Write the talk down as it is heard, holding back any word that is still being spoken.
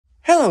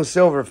Hello,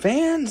 silver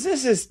fans.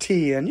 This is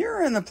T, and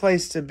you're in the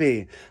place to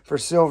be for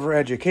silver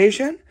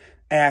education,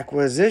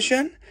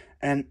 acquisition,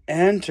 and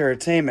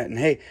entertainment. And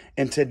hey,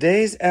 in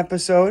today's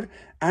episode,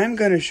 I'm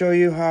going to show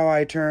you how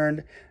I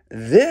turned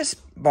this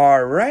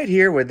bar right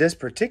here with this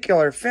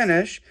particular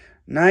finish,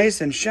 nice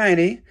and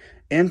shiny,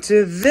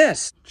 into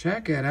this.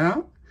 Check it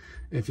out.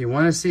 If you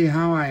want to see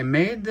how I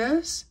made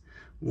this,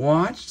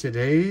 watch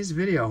today's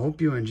video. Hope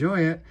you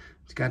enjoy it.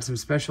 It's got some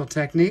special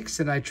techniques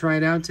that I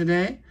tried out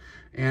today.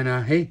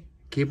 And hey,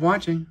 keep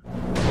watching.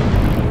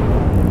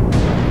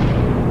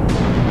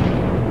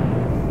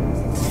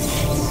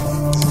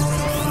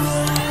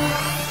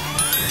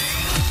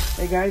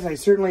 Hey guys, I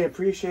certainly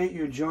appreciate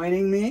you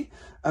joining me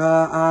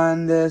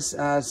on this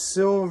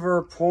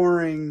silver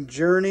pouring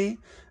journey.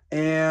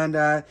 And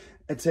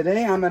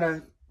today I'm going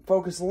to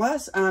focus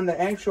less on the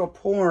actual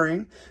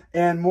pouring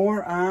and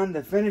more on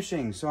the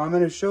finishing. So I'm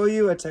going to show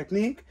you a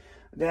technique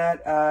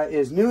that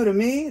is new to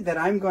me that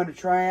I'm going to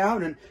try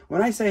out. And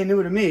when I say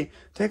new to me,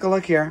 take a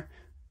look here.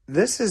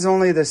 This is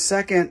only the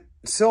second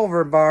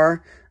silver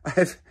bar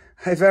I've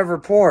ever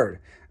poured.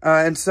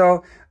 And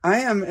so I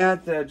am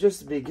at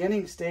just the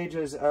beginning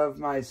stages of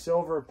my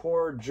silver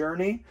pour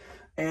journey.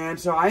 And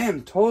so I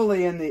am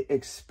totally in the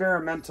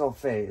experimental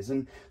phase.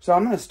 And so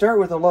I'm going to start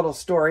with a little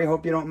story.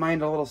 Hope you don't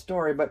mind a little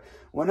story. But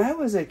when I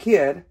was a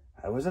kid,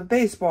 I was a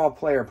baseball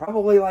player,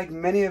 probably like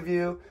many of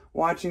you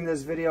watching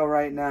this video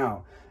right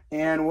now.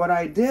 And what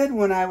I did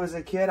when I was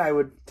a kid, I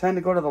would tend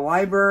to go to the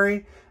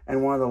library,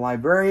 and one of the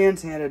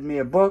librarians handed me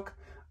a book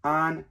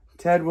on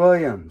Ted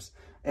Williams.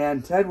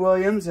 And Ted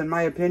Williams, in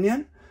my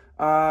opinion,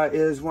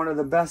 is one of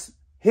the best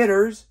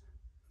hitters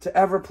to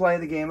ever play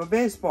the game of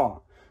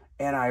baseball.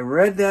 And I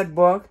read that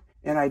book,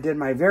 and I did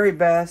my very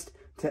best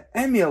to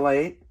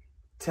emulate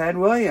Ted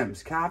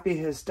Williams, copy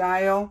his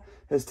style,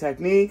 his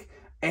technique,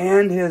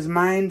 and his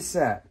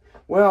mindset.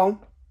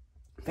 Well,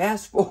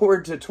 fast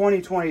forward to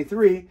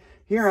 2023,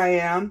 here I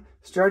am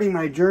starting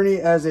my journey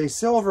as a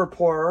silver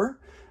pourer,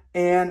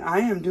 and I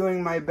am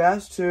doing my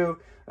best to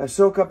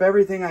soak up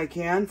everything I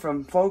can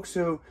from folks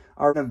who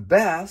are the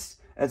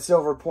best at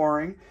silver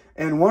pouring.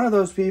 And one of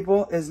those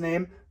people is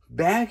named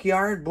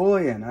Backyard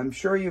Bullion. I'm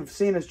sure you've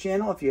seen his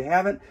channel. If you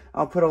haven't,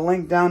 I'll put a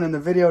link down in the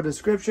video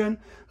description.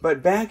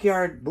 But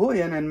Backyard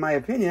Bullion, in my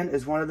opinion,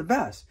 is one of the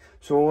best.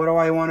 So what do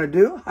I want to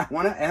do? I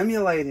want to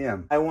emulate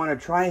him. I want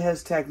to try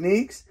his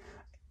techniques,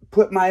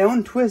 put my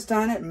own twist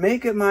on it,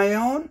 make it my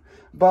own.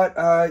 But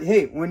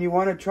hey, when you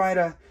want to try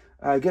to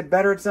get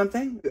better at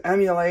something,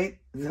 emulate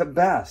the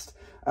best.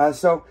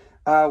 So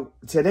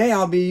today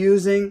I'll be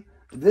using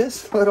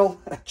this little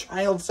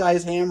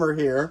child-size hammer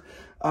here.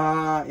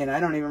 And I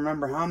don't even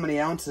remember how many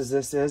ounces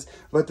this is,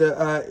 but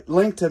the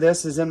link to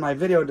this is in my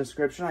video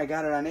description. I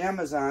got it on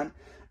Amazon,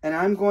 and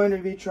I'm going to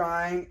be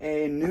trying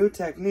a new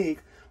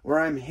technique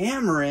where I'm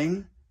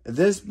hammering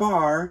this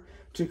bar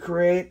to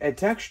create a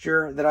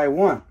texture that I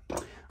want.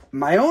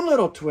 My own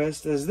little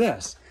twist is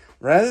this.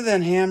 Rather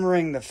than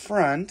hammering the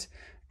front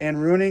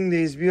and ruining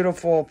these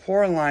beautiful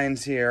pour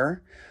lines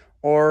here,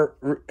 or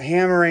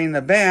hammering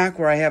the back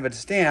where I have it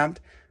stamped,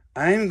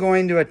 I'm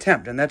going to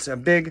attempt, and that's a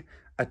big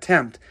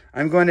attempt,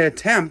 I'm going to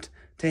attempt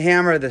to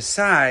hammer the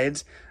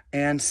sides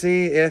and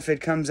see if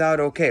it comes out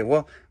okay.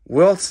 Well,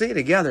 we'll see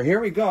together. Here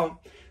we go.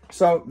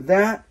 So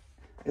that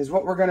is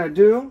what we're going to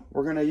do.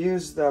 We're going to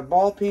use the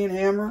ball peen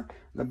hammer,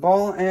 the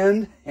ball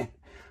end.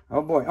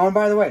 Oh boy. Oh, and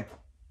by the way,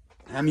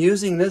 I'm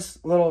using this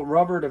little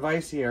rubber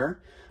device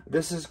here.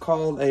 This is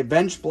called a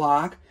bench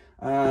block.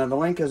 The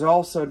link is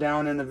also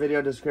down in the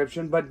video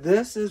description. But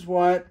this is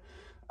what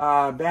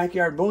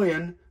Backyard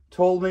Bullion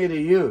told me to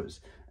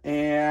use.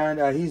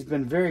 And he's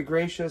been very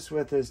gracious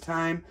with his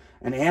time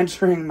and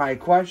answering my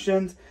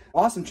questions.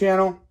 Awesome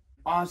channel,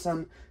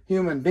 awesome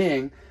human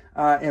being,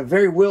 and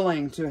very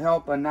willing to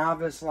help a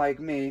novice like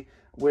me,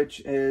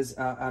 which is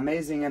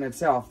amazing in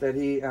itself that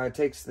he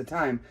takes the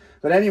time.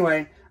 But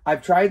anyway,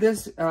 I've tried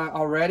this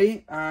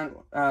already on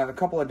a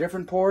couple of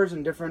different pours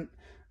and different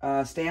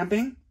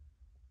stamping,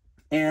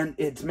 and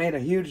it's made a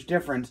huge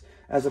difference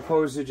as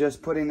opposed to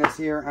just putting this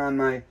here on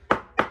my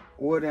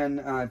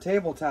wooden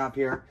tabletop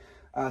here.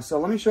 So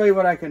let me show you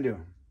what I can do.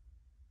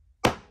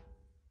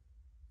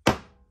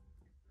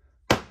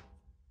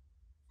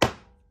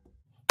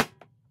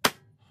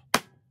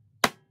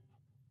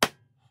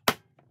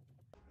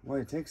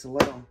 Boy, it takes a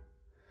little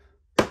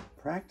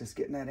practice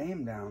getting that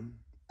aim down.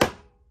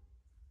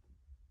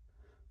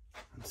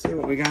 Let's see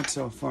what we got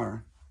so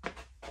far.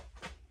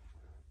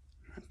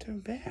 Not too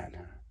bad.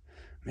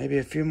 Maybe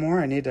a few more.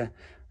 I need to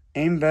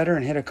aim better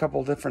and hit a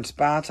couple different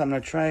spots. I'm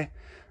going to try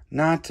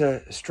not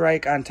to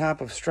strike on top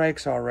of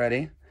strikes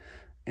already.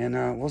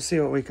 And we'll see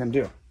what we can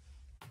do.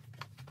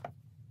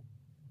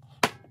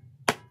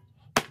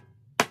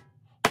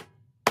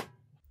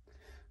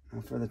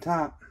 Now for the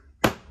top.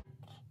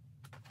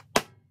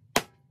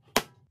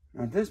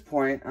 At this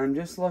point, I'm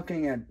just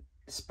looking at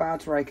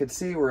spots where I could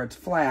see where it's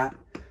flat.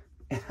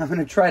 And I'm going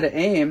to try to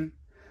aim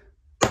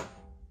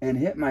and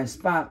hit my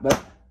spot,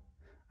 but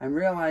I'm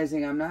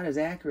realizing I'm not as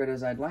accurate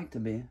as I'd like to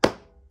be.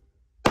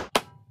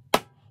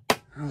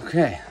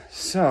 Okay,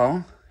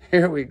 so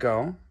here we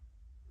go.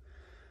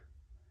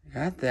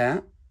 Got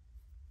that.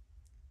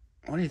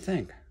 What do you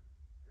think?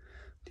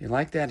 Do you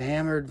like that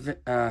hammered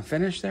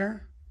finish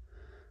there?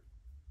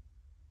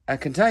 I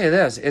can tell you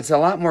this, it's a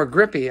lot more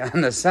grippy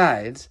on the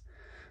sides,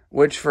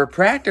 which for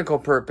practical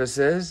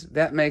purposes,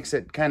 that makes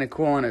it kind of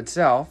cool in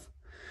itself.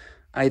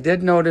 I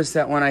did notice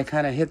that when I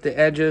kind of hit the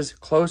edges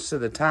close to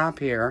the top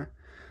here,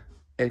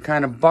 it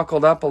kind of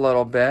buckled up a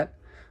little bit,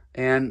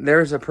 and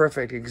there's a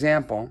perfect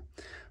example.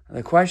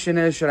 The question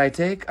is, should I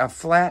take a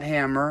flat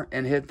hammer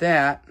and hit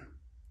that,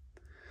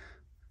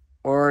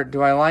 or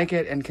do I like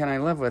it and can I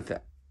live with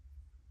it?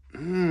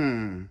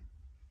 I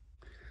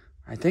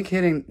think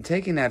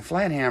taking that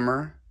flat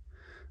hammer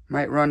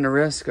might run the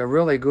risk of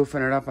really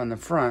goofing it up on the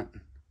front.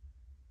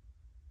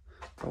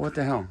 But what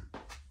the hell?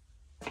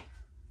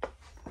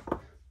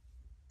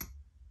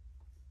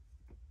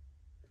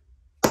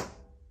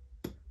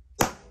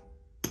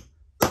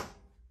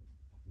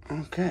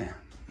 Okay,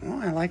 well,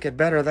 I like it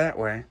better that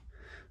way.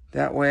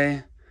 That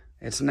way,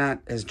 it's not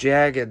as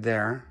jagged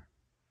there.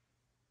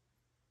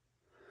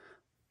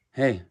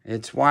 Hey,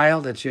 it's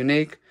wild, it's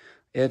unique,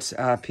 it's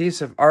a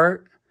piece of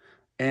art,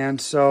 and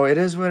so it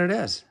is what it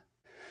is.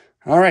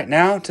 All right,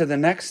 now to the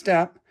next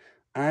step.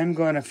 I'm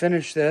going to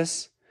finish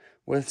this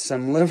with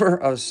some liver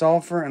of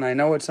sulfur, and I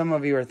know what some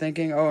of you are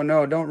thinking. Oh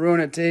no, don't ruin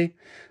it, T.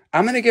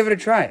 I'm going to give it a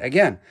try.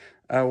 Again,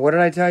 what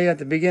did I tell you at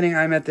the beginning?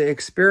 I'm at the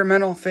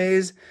experimental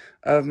phase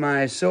of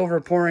my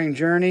silver pouring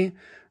journey,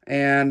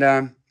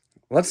 and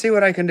let's see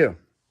what I can do.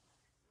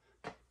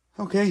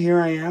 Okay, here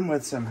I am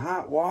with some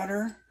hot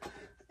water,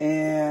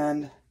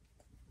 and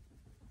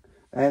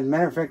as a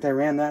matter of fact, I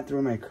ran that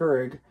through my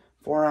Keurig,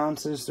 4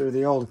 ounces through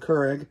the old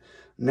Keurig.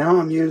 Now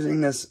I'm using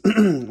this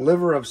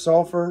liver of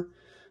sulfur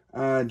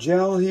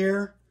gel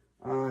here.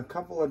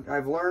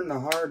 I've learned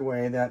the hard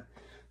way that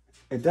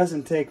it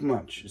doesn't take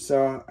much,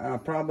 so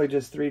probably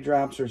just 3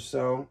 drops or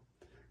so.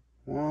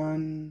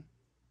 1,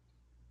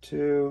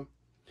 2,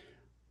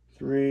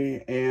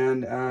 3,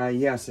 and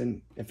yes,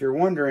 and if you're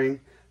wondering,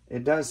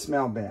 it does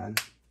smell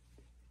bad.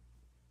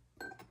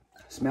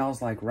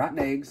 Smells like rotten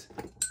eggs,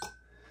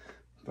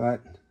 but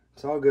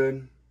it's all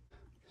good.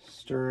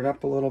 Stir it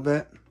up a little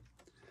bit.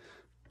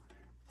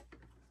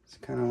 It's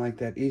kind of like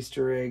that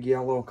Easter egg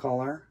yellow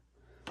color.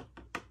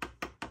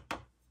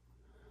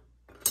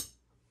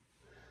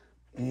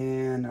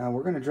 And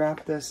we're going to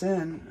drop this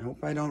in. I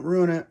hope I don't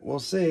ruin it. We'll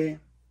see.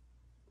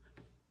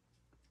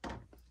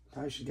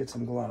 I should get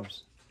some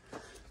gloves.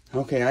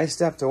 Okay, I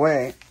stepped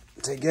away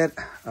to get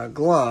a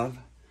glove,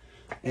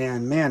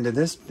 and man, did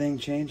this thing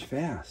change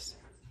fast.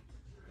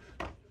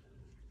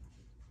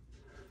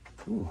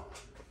 Ooh.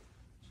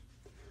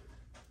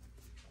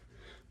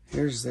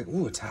 Here's the,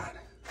 ooh, it's hot.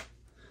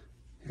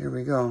 Here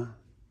we go.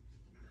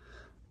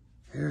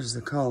 Here's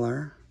the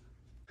color.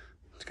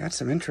 It's got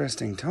some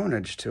interesting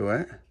tonage to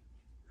it.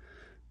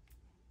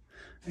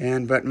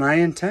 But my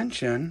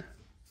intention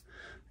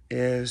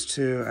is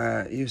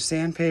to use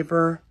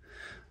sandpaper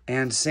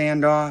and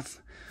sand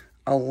off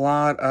a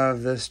lot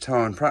of this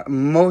tone,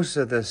 most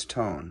of this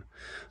tone.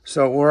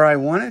 So where I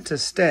want it to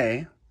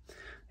stay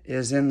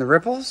is in the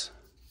ripples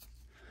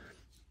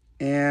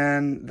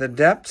and the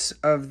depths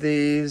of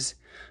these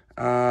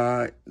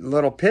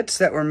little pits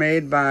that were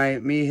made by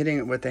me hitting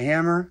it with the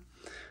hammer,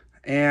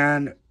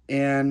 and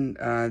in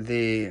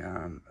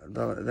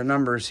the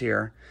numbers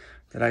here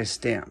that I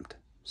stamped.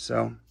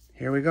 So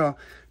here we go.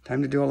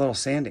 Time to do a little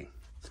sanding.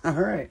 All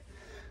right.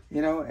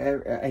 You know,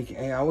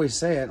 I always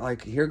say it,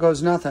 like, here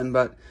goes nothing,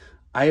 but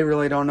I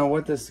really don't know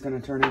what this is going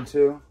to turn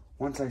into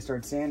once I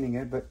start sanding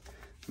it, but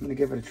I'm going to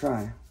give it a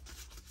try.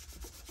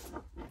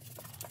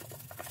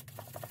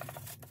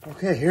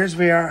 Okay, here's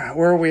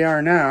where we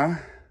are now.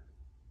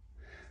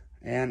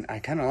 And I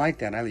kind of like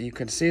that. You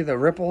can see the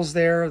ripples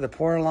there, the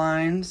pour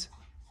lines.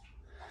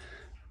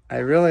 I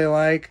really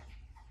like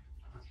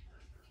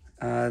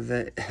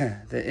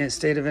the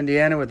state of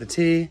Indiana with the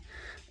T.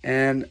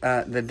 And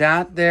the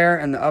dot there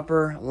in the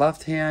upper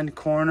left-hand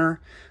corner,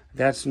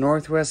 that's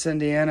Northwest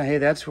Indiana. Hey,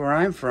 that's where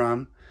I'm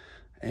from.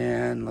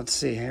 And let's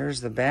see,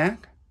 here's the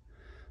back.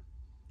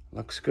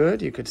 Looks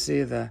good. You could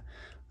see the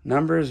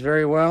numbers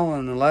very well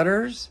and the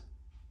letters.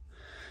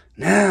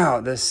 Now,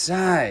 the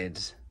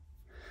sides.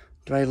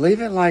 Do I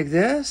leave it like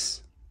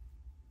this?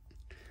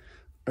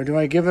 Or do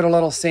I give it a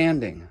little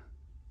sanding?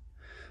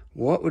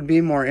 What would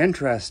be more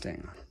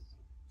interesting?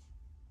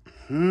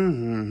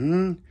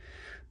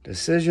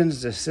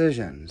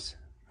 Decisions.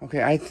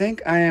 Okay, I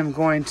think I am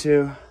going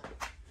to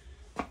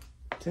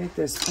take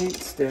this paint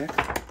stick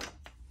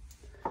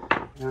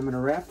and I'm going to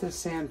wrap this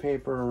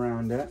sandpaper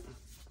around it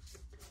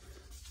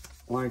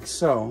like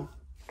so.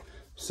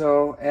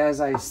 So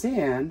as I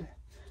sand,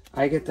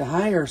 I get the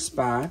higher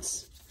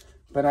spots,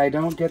 but I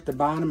don't get the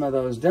bottom of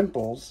those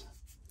dimples,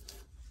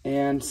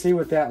 and see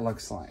what that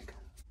looks like.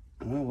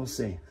 Well, we'll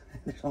see.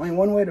 There's only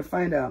one way to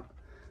find out.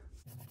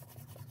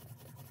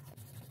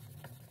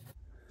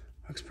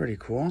 Looks pretty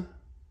cool.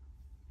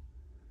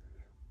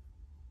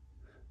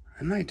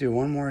 I might do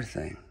one more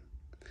thing.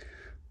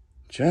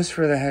 just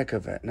for the heck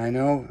of it. And I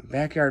know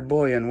Backyard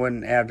Bullion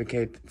wouldn't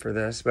advocate for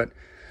this, but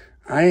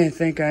I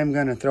think I'm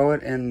going to throw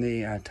it in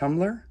the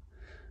tumbler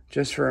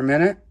just for a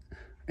minute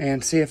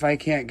and see if I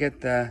can't get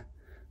the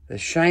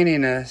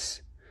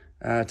shininess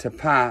to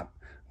pop,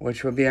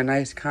 which would be a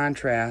nice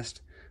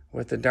contrast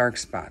with the dark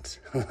spots.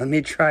 Let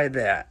me try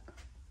that.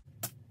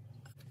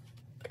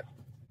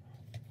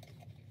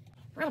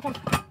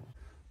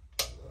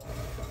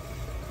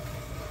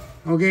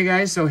 Okay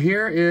guys, so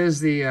here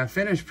is the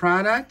finished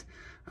product.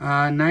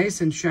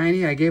 Nice and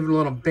shiny. I gave it a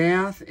little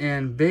bath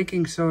in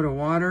baking soda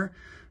water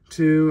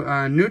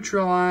to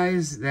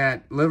neutralize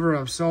that liver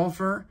of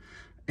sulfur.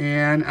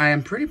 And I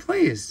am pretty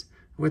pleased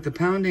with the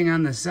pounding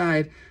on the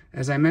side.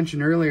 As I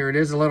mentioned earlier, it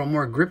is a little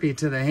more grippy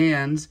to the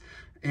hands.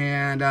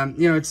 And,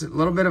 you know, it's a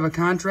little bit of a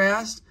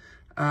contrast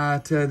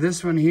to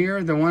this one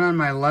here. The one on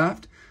my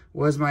left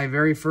was my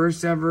very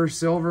first ever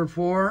silver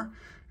pour,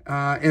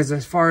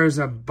 as far as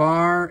a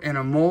bar and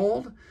a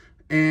mold.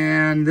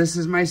 And this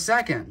is my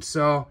second.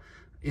 So,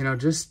 you know,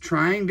 just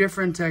trying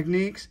different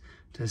techniques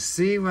to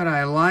see what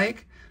I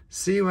like,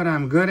 see what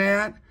I'm good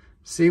at,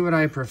 see what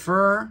I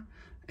prefer,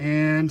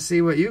 and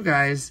see what you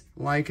guys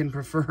like and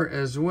prefer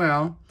as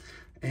well.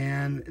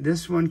 And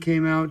this one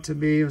came out to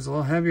be, it was a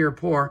little heavier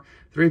pour,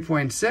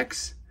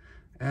 3.6,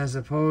 as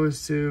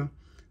opposed to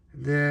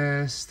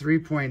this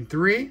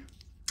 3.3.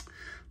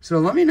 So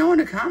let me know in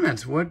the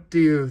comments, what do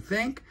you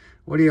think?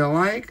 What do you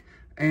like?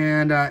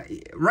 And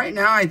right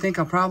now, I think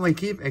I'll probably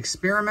keep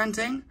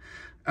experimenting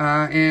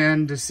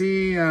and to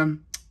see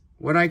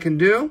what I can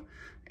do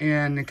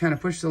and kind of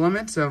push the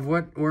limits of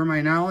where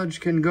my knowledge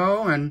can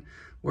go and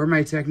where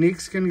my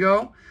techniques can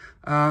go.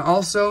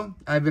 Also,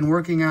 I've been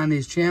working on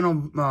these channel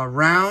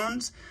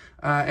rounds.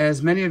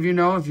 As many of you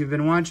know, if you've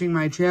been watching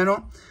my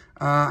channel,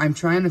 I'm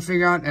trying to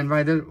figure out, and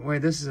by the way,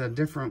 this is a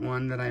different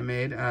one that I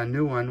made, a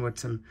new one with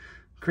some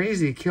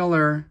crazy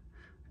killer,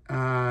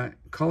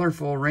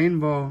 colorful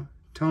rainbow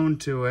tone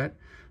to it.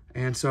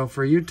 And so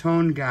for you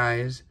tone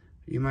guys,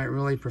 you might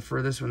really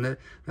prefer this one. The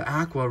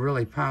aqua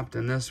really popped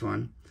in this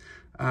one.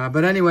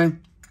 But anyway,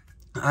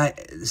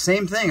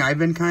 same thing. I've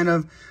been kind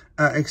of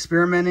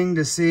experimenting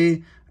to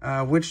see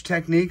which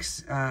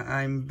techniques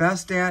I'm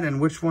best at and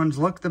which ones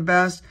look the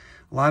best.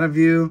 A lot of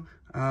you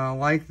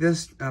like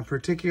this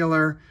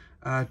particular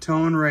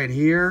tone right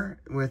here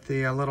with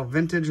the little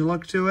vintage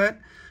look to it.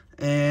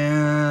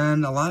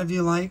 And a lot of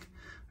you like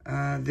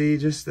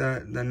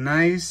the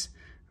nice,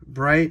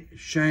 bright,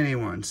 shiny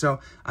one. So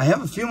I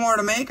have a few more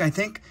to make. I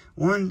think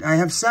I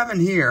have 7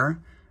 here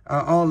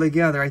all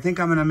together. I think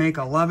I'm going to make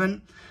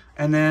 11.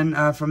 And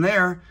then from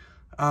there,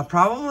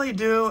 probably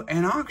do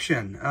an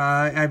auction.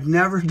 I've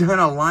never done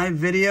a live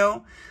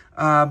video,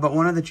 but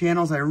one of the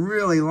channels I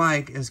really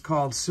like is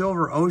called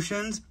Silver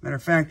Oceans. Matter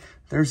of fact,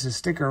 there's a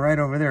sticker right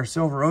over there,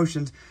 Silver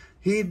Oceans.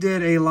 He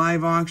did a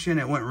live auction.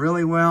 It went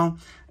really well.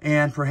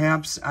 And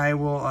perhaps I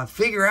will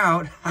figure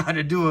out how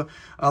to do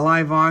a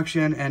live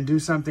auction and do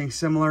something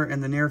similar in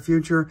the near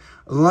future.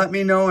 Let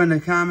me know in the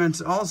comments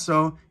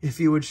also if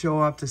you would show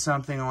up to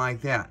something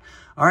like that.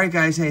 All right,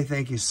 guys. Hey,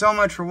 thank you so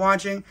much for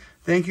watching.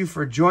 Thank you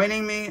for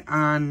joining me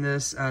on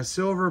this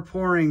silver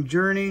pouring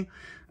journey.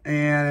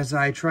 And as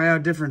I try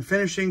out different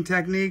finishing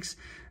techniques,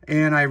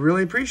 and I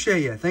really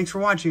appreciate you. Thanks for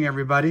watching,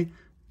 everybody.